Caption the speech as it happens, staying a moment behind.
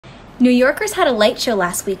New Yorkers had a light show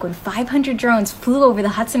last week when 500 drones flew over the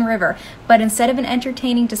Hudson River, but instead of an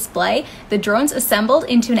entertaining display, the drones assembled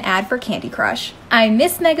into an ad for Candy Crush. I'm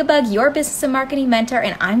Miss Megabug, your business and marketing mentor,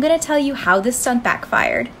 and I'm going to tell you how this stunt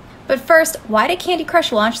backfired. But first, why did Candy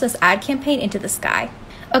Crush launch this ad campaign into the sky?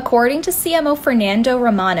 According to CMO Fernando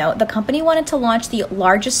Romano, the company wanted to launch the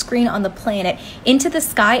largest screen on the planet into the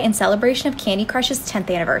sky in celebration of Candy Crush's 10th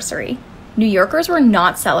anniversary. New Yorkers were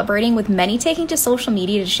not celebrating, with many taking to social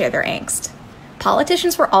media to share their angst.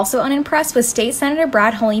 Politicians were also unimpressed, with State Senator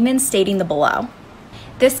Brad Hoylman stating the below.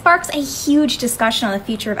 This sparks a huge discussion on the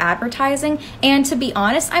future of advertising, and to be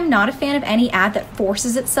honest, I'm not a fan of any ad that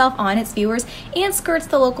forces itself on its viewers and skirts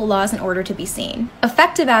the local laws in order to be seen.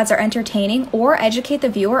 Effective ads are entertaining or educate the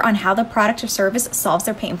viewer on how the product or service solves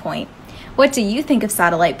their pain point. What do you think of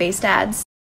satellite-based ads?